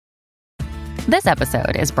This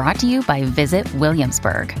episode is brought to you by Visit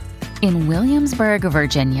Williamsburg. In Williamsburg,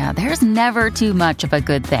 Virginia, there's never too much of a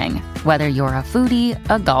good thing. Whether you're a foodie,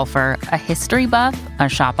 a golfer, a history buff, a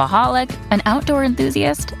shopaholic, an outdoor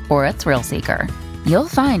enthusiast, or a thrill seeker, you'll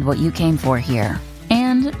find what you came for here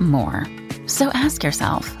and more. So ask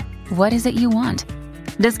yourself, what is it you want?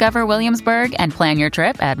 Discover Williamsburg and plan your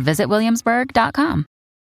trip at visitwilliamsburg.com.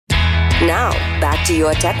 Now, back to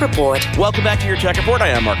your Tech Report. Welcome back to your Tech Report. I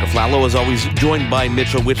am Mark Aflalo, as always, joined by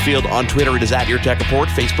Mitchell Whitfield. On Twitter, it is at Your Tech Report,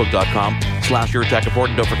 Facebook.com/Your Tech Report.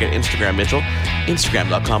 And don't forget Instagram, Mitchell,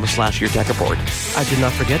 Instagram.com/Your Tech Report. I did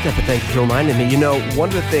not forget that, but thank you for reminding me. You know, one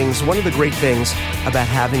of the great things about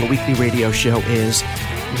having a weekly radio show is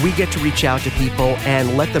we get to reach out to people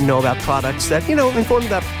and let them know about products that, inform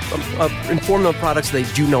them of products they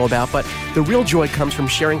do know about. But the real joy comes from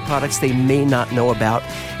sharing products they may not know about.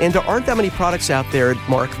 And there aren't that many products out there,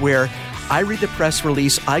 Mark, where I read the press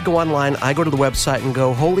release, I go online, I go to the website and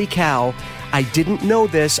go, holy cow, I didn't know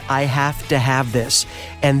this, I have to have this.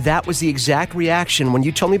 And that was the exact reaction when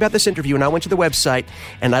you told me about this interview and I went to the website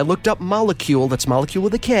and I looked up Molekule, that's Molecule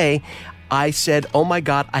with a K. I said, oh my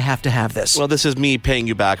God, I have to have this. Well, this is me paying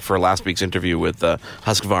you back for last week's interview with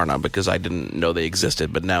Husqvarna because I didn't know they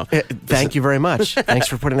existed, but now... Thank you very much. Thanks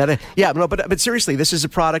for putting that in. Yeah, no, but seriously, this is a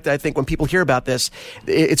product I think when people hear about this,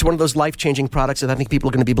 it's one of those life-changing products that I think people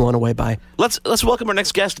are going to be blown away by. Let's welcome our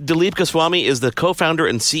next guest. Dilip Goswami is the co-founder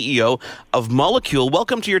and CEO of Molekule.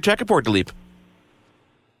 Welcome to your Tech Report, Dilip.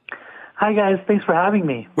 Hi, guys. Thanks for having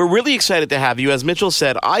me. We're really excited to have you. As Mitchell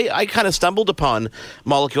said, I kind of stumbled upon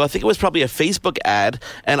Molekule. I think it was probably a Facebook ad,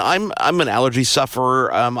 and I'm an allergy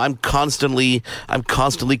sufferer. I'm constantly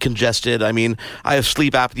congested. I mean, I have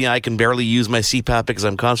sleep apnea. I can barely use my CPAP because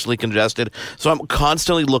I'm constantly congested. So I'm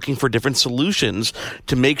constantly looking for different solutions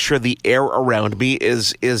to make sure the air around me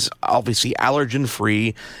is obviously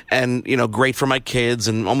allergen-free and, great for my kids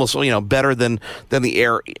and almost, better than the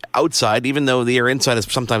air outside, even though the air inside is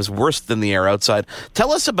sometimes worse than the air outside.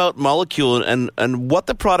 Tell us about Molekule and what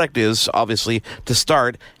the product is, obviously, to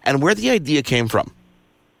start, and where the idea came from.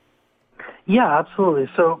 Yeah, absolutely.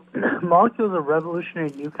 So Molekule is a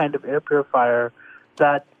revolutionary new kind of air purifier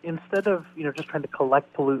that instead of, just trying to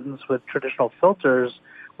collect pollutants with traditional filters,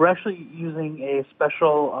 we're actually using a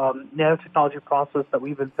special nanotechnology process that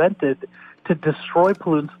we've invented to destroy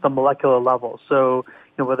pollutants at the molecular level. So,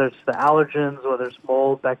 whether it's the allergens, whether it's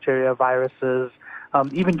mold, bacteria, viruses,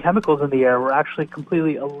 even chemicals in the air, we're actually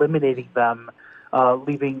completely eliminating them,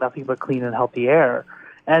 leaving nothing but clean and healthy air.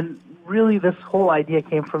 And really, this whole idea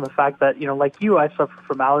came from the fact that, like you, I suffer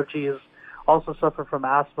from allergies, also suffer from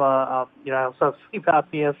asthma, I also have sleep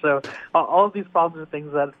apnea. So all of these problems are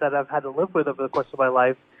things that I've had to live with over the course of my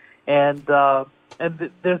life. And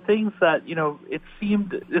they're things that, it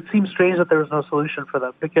seemed strange that there was no solution for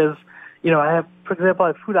them because, I have, for example, I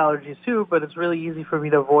have food allergies too, but it's really easy for me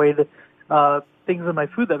to avoid things in my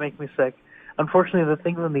food that make me sick. Unfortunately, the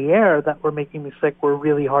things in the air that were making me sick were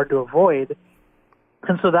really hard to avoid.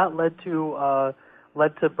 And so that led to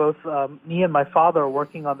both me and my father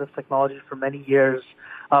working on this technology for many years.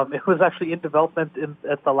 It was actually in development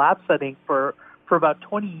at the lab setting for about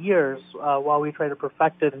 20 years while we tried to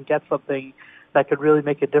perfect it and get something that could really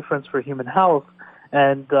make a difference for human health.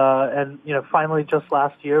 And finally, just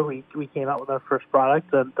last year, we came out with our first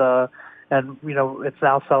product, and it's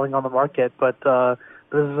now selling on the market. But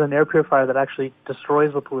this is an air purifier that actually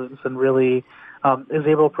destroys the pollutants and really is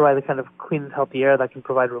able to provide the kind of clean and healthy air that can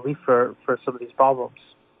provide relief for some of these problems.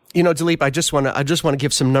 Dilip, I just want to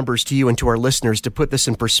give some numbers to you and to our listeners to put this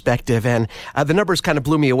in perspective. And the numbers kind of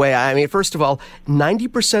blew me away. I mean, first of all,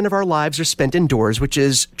 90% of our lives are spent indoors, which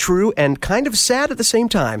is true and kind of sad at the same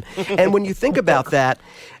time. And when you think about that,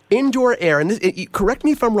 indoor air, and correct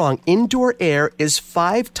me if I'm wrong, indoor air is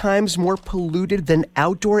 5 times more polluted than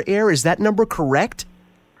outdoor air. Is that number correct?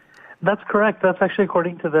 That's correct. That's actually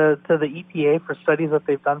according to the EPA for studies that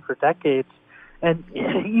they've done for decades. And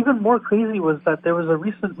even more crazy was that there was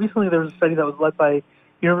recently there was a study that was led by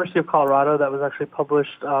University of Colorado that was actually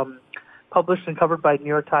published and covered by New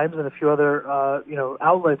York Times and a few other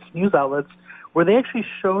news outlets, where they actually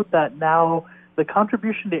showed that now the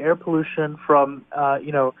contribution to air pollution from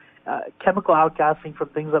chemical outgassing from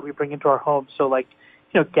things that we bring into our homes, so like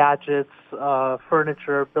gadgets,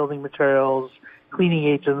 furniture, building materials, cleaning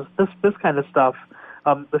agents, this kind of stuff,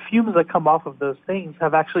 the fumes that come off of those things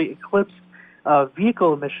have actually eclipsed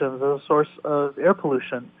vehicle emissions as a source of air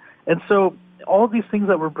pollution. And so all of these things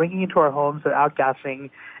that we're bringing into our homes are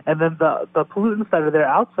outgassing, and then the pollutants that are there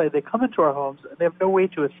outside, they come into our homes, and they have no way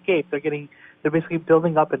to escape. They're basically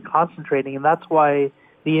building up and concentrating, and that's why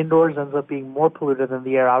the indoors ends up being more polluted than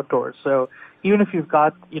the air outdoors. So even if you've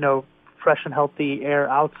got, fresh and healthy air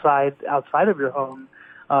outside of your home,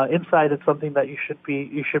 inside it's something that you should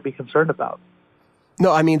be concerned about.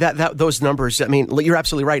 No, I mean, those numbers, I mean, you're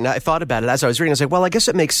absolutely right. And I thought about it as I was reading. I was like, well, I guess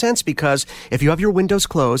it makes sense because if you have your windows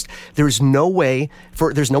closed, there's nowhere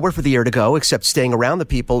for the air to go except staying around the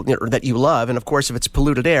people that you love. And of course, if it's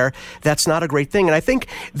polluted air, that's not a great thing. And I think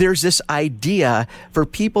there's this idea for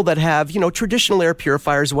people that have, traditional air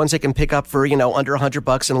purifiers, ones they can pick up for, under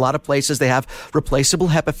 $100. In a lot of places, they have replaceable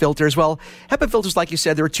HEPA filters. Well, HEPA filters, like you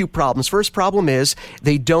said, there are two problems. First problem is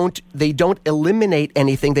they don't eliminate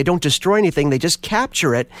anything. They don't destroy anything. They just capture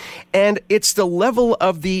it, and it's the level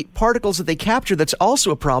of the particles that they capture that's also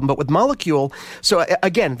a problem. But with Molekule, so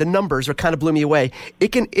again, the numbers are kind of blew me away.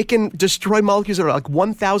 It can destroy molecules that are like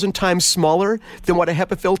 1,000 times smaller than what a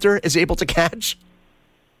HEPA filter is able to catch.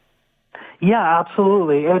 Yeah,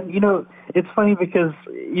 absolutely. And it's funny because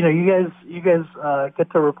you guys get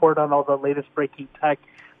to report on all the latest breaking tech.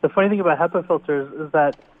 The funny thing about HEPA filters is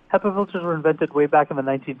that HEPA filters were invented way back in the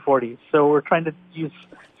 1940s. So we're trying to use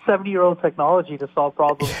 70-year-old technology to solve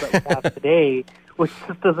problems that we have today, which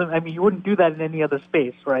just doesn't, I mean, you wouldn't do that in any other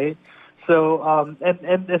space, right? So,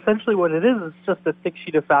 and essentially what it is just a thick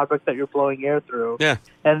sheet of fabric that you're blowing air through. Yeah.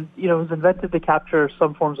 And, it was invented to capture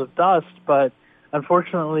some forms of dust, but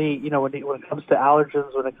unfortunately, when it comes to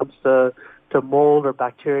allergens, when it comes to mold or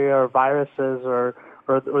bacteria or viruses or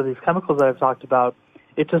these chemicals that I've talked about,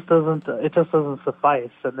 it just doesn't suffice.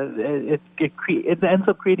 And it ends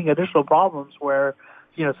up creating additional problems where,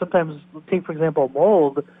 sometimes, take for example,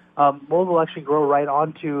 mold. Mold will actually grow right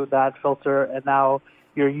onto that filter, and now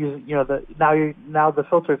you're using, now the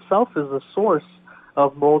filter itself is the source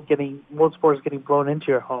of mold spores getting blown into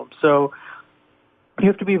your home. So you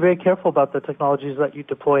have to be very careful about the technologies that you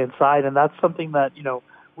deploy inside, and that's something that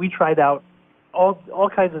we tried out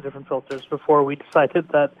all kinds of different filters before we decided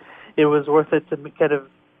that it was worth it to kind of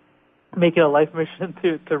make it a life mission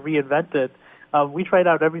to reinvent it. We tried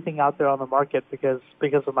out everything out there on the market because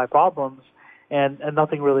of my problems, and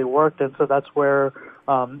nothing really worked. And so that's where,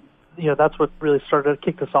 that's what really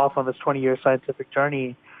kicked us off on this 20-year scientific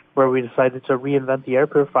journey, where we decided to reinvent the air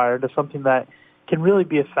purifier into something that can really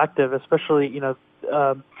be effective. Especially,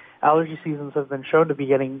 allergy seasons have been shown to be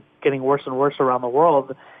getting worse and worse around the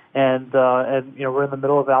world, and we're in the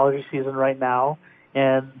middle of allergy season right now,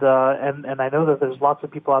 and I know that there's lots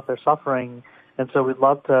of people out there suffering. And so we'd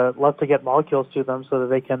love to get molecules to them so that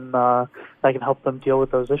they can help them deal with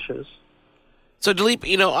those issues. So, Dilip,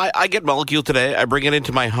 I get Molekule today. I bring it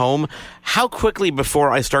into my home. How quickly before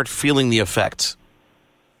I start feeling the effects?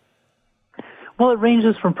 Well, it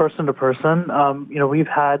ranges from person to person. We've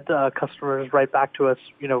had customers write back to us,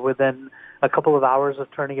 within a couple of hours of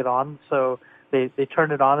turning it on. So they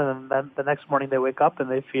turn it on, and then the next morning they wake up and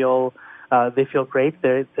they feel great.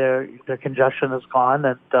 Their congestion is gone,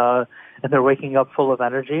 and they're waking up full of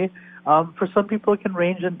energy. For some people, it can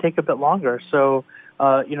range and take a bit longer. So,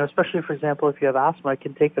 especially, for example, if you have asthma, it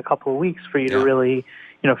can take a couple of weeks for you to really,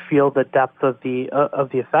 feel the depth of the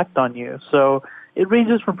effect on you. So it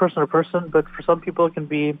ranges from person to person, but for some people, it can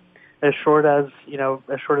be as short as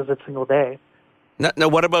a single day. Now,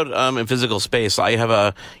 what about in physical space? I have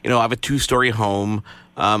a 2-story home.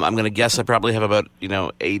 I'm going to guess I probably have about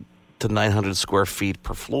 8 to 900 square feet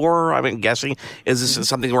per floor. I'm guessing. Is this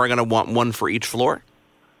something where I'm going to want one for each floor?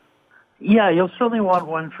 Yeah, you'll certainly want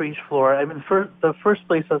one for each floor. I mean, the first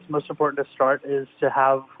place that's most important to start is to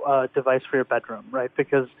have a device for your bedroom, right?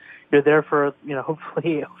 Because you're there for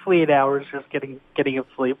hopefully 8 hours just getting a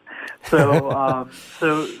sleep. So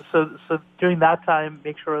so during that time,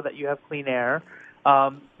 make sure that you have clean air.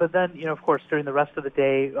 But then of course during the rest of the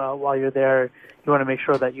day while you're there, you want to make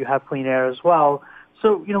sure that you have clean air as well.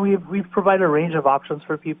 So, we've provided a range of options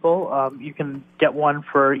for people. You can get one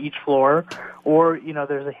for each floor, or,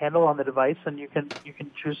 there's a handle on the device and you can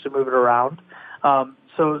choose to move it around.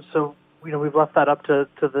 So we've left that up to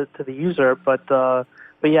the user, but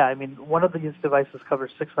yeah, I mean, one of these devices covers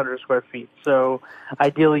 600 square feet. So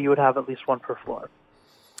ideally you would have at least one per floor.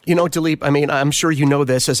 Dilip, I mean, I'm sure you know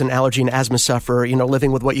this as an allergy and asthma sufferer,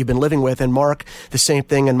 living with what you've been living with, and Mark, the same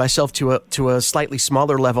thing, and myself to a slightly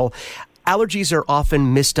smaller level. Allergies are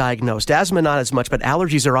often misdiagnosed. Asthma, not as much, but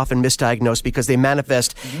allergies are often misdiagnosed because they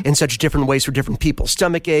manifest in such different ways for different people.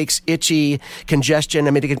 Stomach aches, itchy, congestion.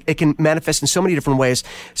 I mean, it can manifest in so many different ways.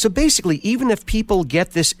 So basically, even if people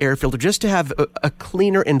get this air filter just to have a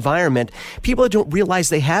cleaner environment, people that don't realize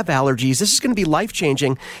they have allergies, this is going to be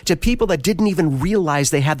life-changing to people that didn't even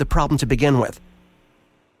realize they had the problem to begin with.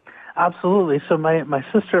 Absolutely. So my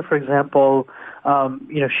sister, for example,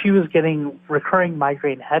 she was getting recurring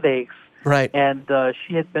migraine headaches. Right. And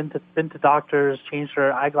she had been to doctors, changed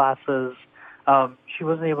her eyeglasses, she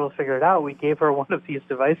wasn't able to figure it out. We gave her one of these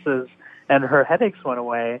devices, and her headaches went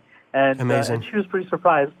away. And she was pretty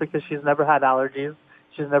surprised because she's never had allergies.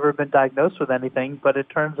 She's never been diagnosed with anything. But it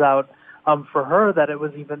turns out for her that it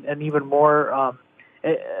was even more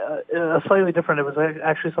slightly different. It was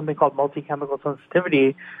actually something called multi-chemical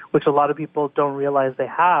sensitivity, which a lot of people don't realize they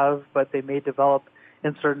have, but they may develop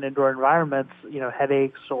in certain indoor environments,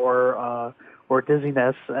 headaches or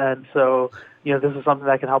dizziness. And so, this is something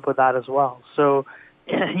that can help with that as well. So,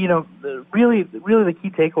 really the key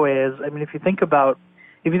takeaway is, if you think about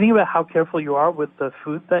how careful you are with the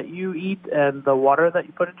food that you eat and the water that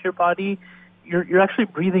you put into your body, you're actually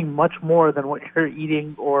breathing much more than what you're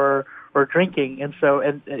eating or drinking. And so,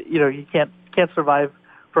 you can't survive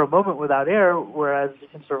for a moment without air, whereas you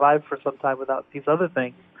can survive for some time without these other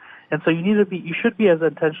things. And so you should be as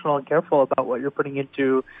intentional and careful about what you're putting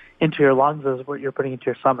into your lungs as what you're putting into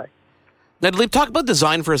your stomach. Now, talk about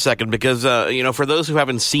design for a second, because, for those who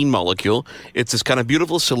haven't seen Molekule, it's this kind of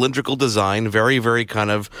beautiful cylindrical design, very, very kind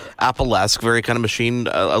of Apple-esque, very kind of machined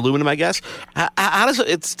aluminum, I guess. How does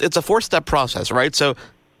it's a 4-step process, right? So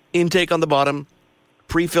intake on the bottom,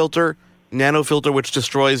 pre-filter, nanofilter, which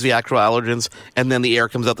destroys the actual allergens, and then the air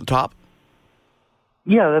comes out the top?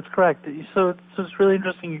 Yeah, that's correct. So it's really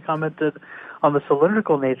interesting you commented on the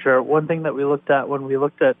cylindrical nature. One thing that we looked at when we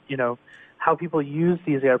looked at, how people use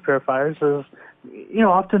these air purifiers is,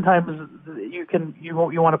 oftentimes you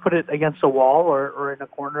want to put it against a wall or in a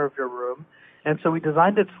corner of your room. And so we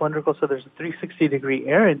designed it cylindrical so there's a 360-degree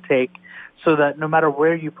air intake so that no matter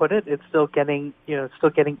where you put it, it's still getting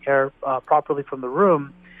air properly from the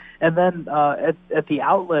room. And then at the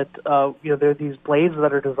outlet, there are these blades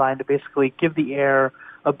that are designed to basically give the air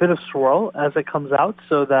a bit of swirl as it comes out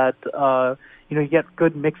so that, you get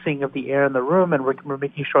good mixing of the air in the room, and we're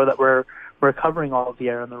making sure that we're covering all of the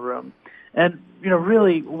air in the room. And,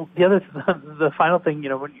 really, the final thing,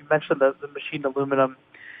 when you mentioned the machined aluminum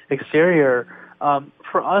exterior,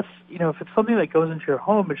 for us, if it's something that goes into your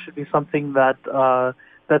home, it should be something that's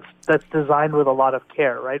designed with a lot of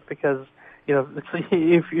care, right? Because,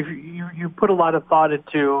 if you put a lot of thought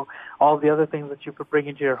into all the other things that you could bring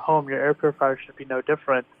into your home, your air purifier should be no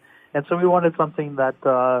different. And so we wanted something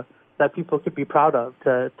that people could be proud of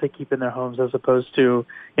to keep in their homes, as opposed to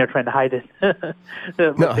trying to hide it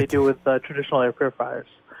like they do with traditional air purifiers.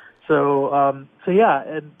 So yeah,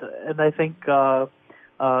 and I think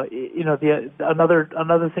another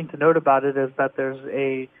thing to note about it is that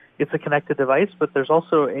it's a connected device, but there's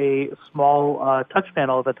also a small touch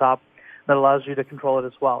panel at the top that allows you to control it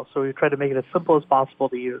as well. So we try to make it as simple as possible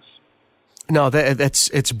to use. No,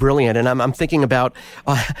 it's brilliant, and I'm thinking about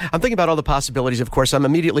all the possibilities. Of course, I'm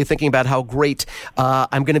immediately thinking about how great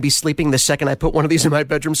I'm going to be sleeping the second I put one of these in my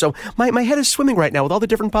bedroom. So my head is swimming right now with all the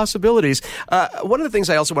different possibilities. One of the things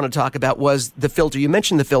I also want to talk about was the filter. You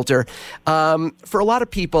mentioned the filter. For a lot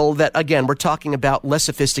of people that, again, we're talking about less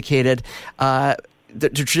sophisticated. The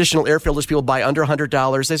traditional air filters people buy under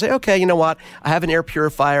 $100. They say, okay, you know what? I have an air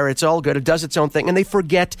purifier. It's all good. It does its own thing. And they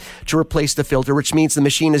forget to replace the filter, which means the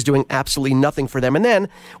machine is doing absolutely nothing for them. And then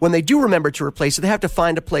when they do remember to replace it, they have to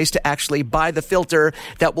find a place to actually buy the filter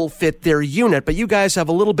that will fit their unit. But you guys have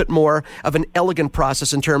a little bit more of an elegant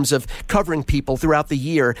process in terms of covering people throughout the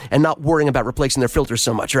year and not worrying about replacing their filters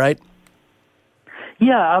so much, right?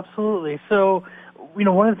 Yeah, absolutely. So,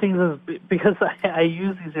 one of the things is because I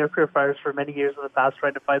used these air purifiers for many years in the past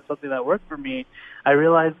trying to find something that worked for me, I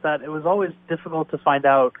realized that it was always difficult to find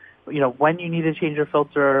out, when you need to change your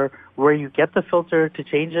filter, where you get the filter to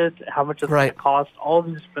change it, how much it's going to cost, all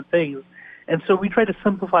these different things. And so we try to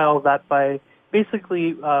simplify all of that by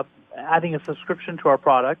basically adding a subscription to our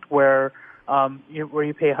product where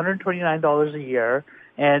you pay $129 a year,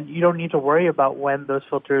 and you don't need to worry about when those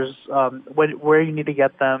filters, where you need to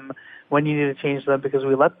get them, when you need to change them, because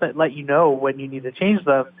we let you know when you need to change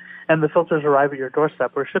them, and the filters arrive at your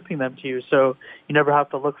doorstep. We're shipping them to you, so you never have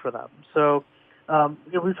to look for them. So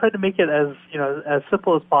we've tried to make it as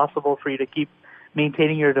simple as possible for you to keep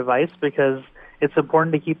maintaining your device, because it's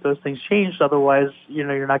important to keep those things changed. Otherwise,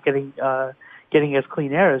 you're not getting as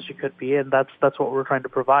clean air as you could be, and that's what we're trying to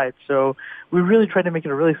provide. So we really try to make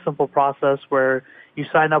it a really simple process where you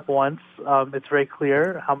sign up once. It's very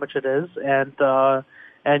clear how much it is,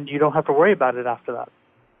 and you don't have to worry about it after that.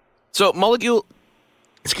 So Molekule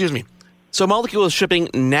is shipping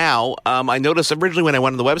now. I noticed originally when I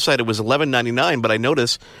went on the website it was $11.99, but I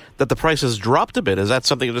noticed that the price has dropped a bit. Is that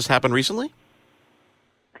something that just happened recently?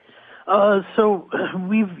 So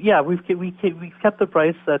we've kept the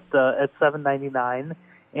price at $7.99,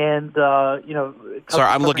 and Sorry,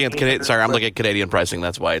 I'm looking at Canadian pricing.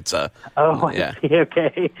 That's why it's I see.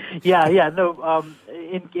 Okay. Yeah. No.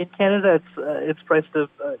 in Canada, it's priced in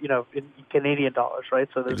Canadian dollars, right?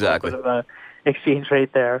 So there's Exactly. a bit of a exchange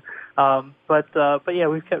rate there. But yeah,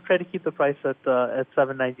 we've tried to keep the price at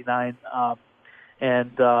 $7.99.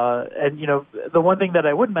 And the one thing that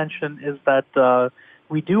I would mention is that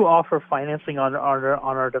we do offer financing on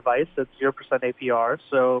our device at 0% APR.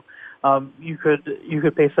 So you could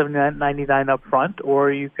pay $7.99 up front,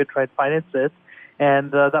 or you could try to finance it,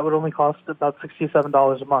 and that would only cost about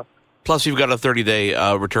 $67 a month. Plus, you've got a 30-day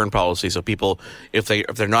return policy, so people, if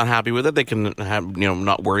they're not happy with it, they can have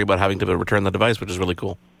not worry about having to return the device, which is really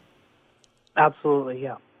cool. Absolutely,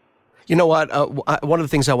 yeah. You know what? One of the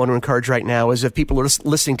things I want to encourage right now is if people are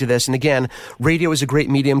listening to this, and again, radio is a great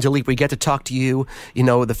medium, Dilip. We get to talk to you,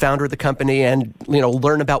 the founder of the company, and,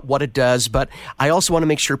 learn about what it does. But I also want to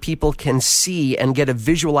make sure people can see and get a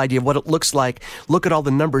visual idea of what it looks like. Look at all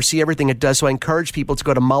the numbers, see everything it does. So I encourage people to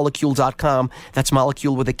go to Molekule.com. That's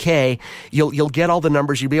Molekule with a K. You'll get all the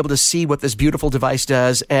numbers. You'll be able to see what this beautiful device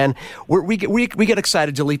does. And we get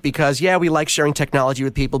excited, Dilip, because, we like sharing technology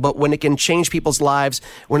with people, but when it can change people's lives,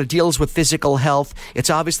 when it deals with physical health, it's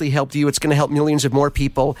obviously helped you. It's going to help millions of more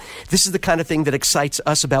people. This is the kind of thing that excites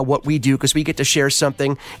us about what we do, because we get to share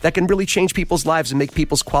something that can really change people's lives and make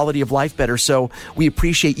people's quality of life better. So we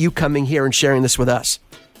appreciate you coming here and sharing this with us.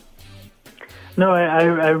 No,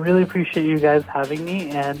 I really appreciate you guys having me,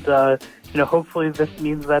 and hopefully this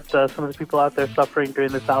means that some of the people out there suffering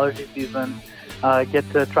during this allergy season get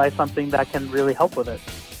to try something that can really help with it.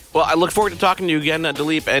 Well, I look forward to talking to you again,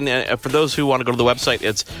 Dilip. And for those who want to go to the website,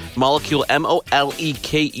 it's Molekule,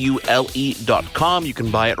 Molekule.com. You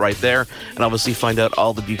can buy it right there, and obviously find out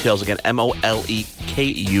all the details again.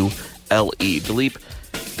 Molekule. Dilip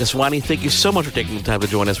Goswami, thank you so much for taking the time to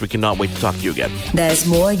join us. We cannot wait to talk to you again. There's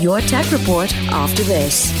more Your Tech Report after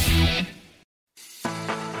this.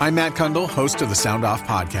 I'm Matt Kundle, host of the Sound Off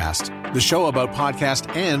Podcast, the show about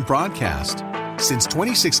podcast and broadcast. Since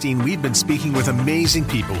 2016, we've been speaking with amazing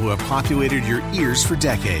people who have populated your ears for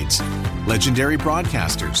decades. Legendary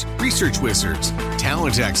broadcasters, research wizards,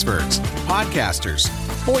 talent experts, podcasters,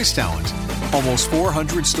 voice talent. Almost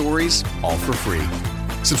 400 stories, all for free.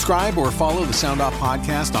 Subscribe or follow the Sound Off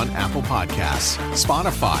Podcast on Apple Podcasts,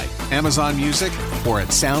 Spotify, Amazon Music, or at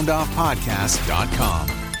soundoffpodcast.com.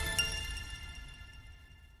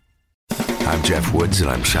 I'm Jeff Woods, and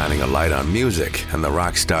I'm shining a light on music and the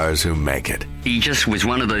rock stars who make it. He just was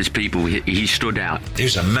one of those people, he stood out. He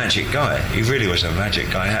was a magic guy. He really was a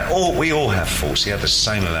magic guy. We all have faults. He had the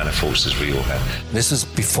same amount of faults as we all have. This was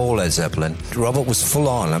before Led Zeppelin. Robert was full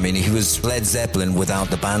on. I mean, he was Led Zeppelin without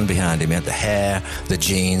the band behind him. He had the hair, the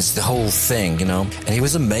jeans, the whole thing, and he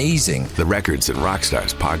was amazing. The Records and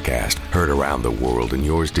Rockstars podcast, heard around the world and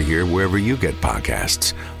yours to hear wherever you get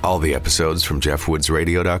podcasts. All the episodes from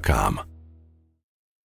JeffWoodsRadio.com.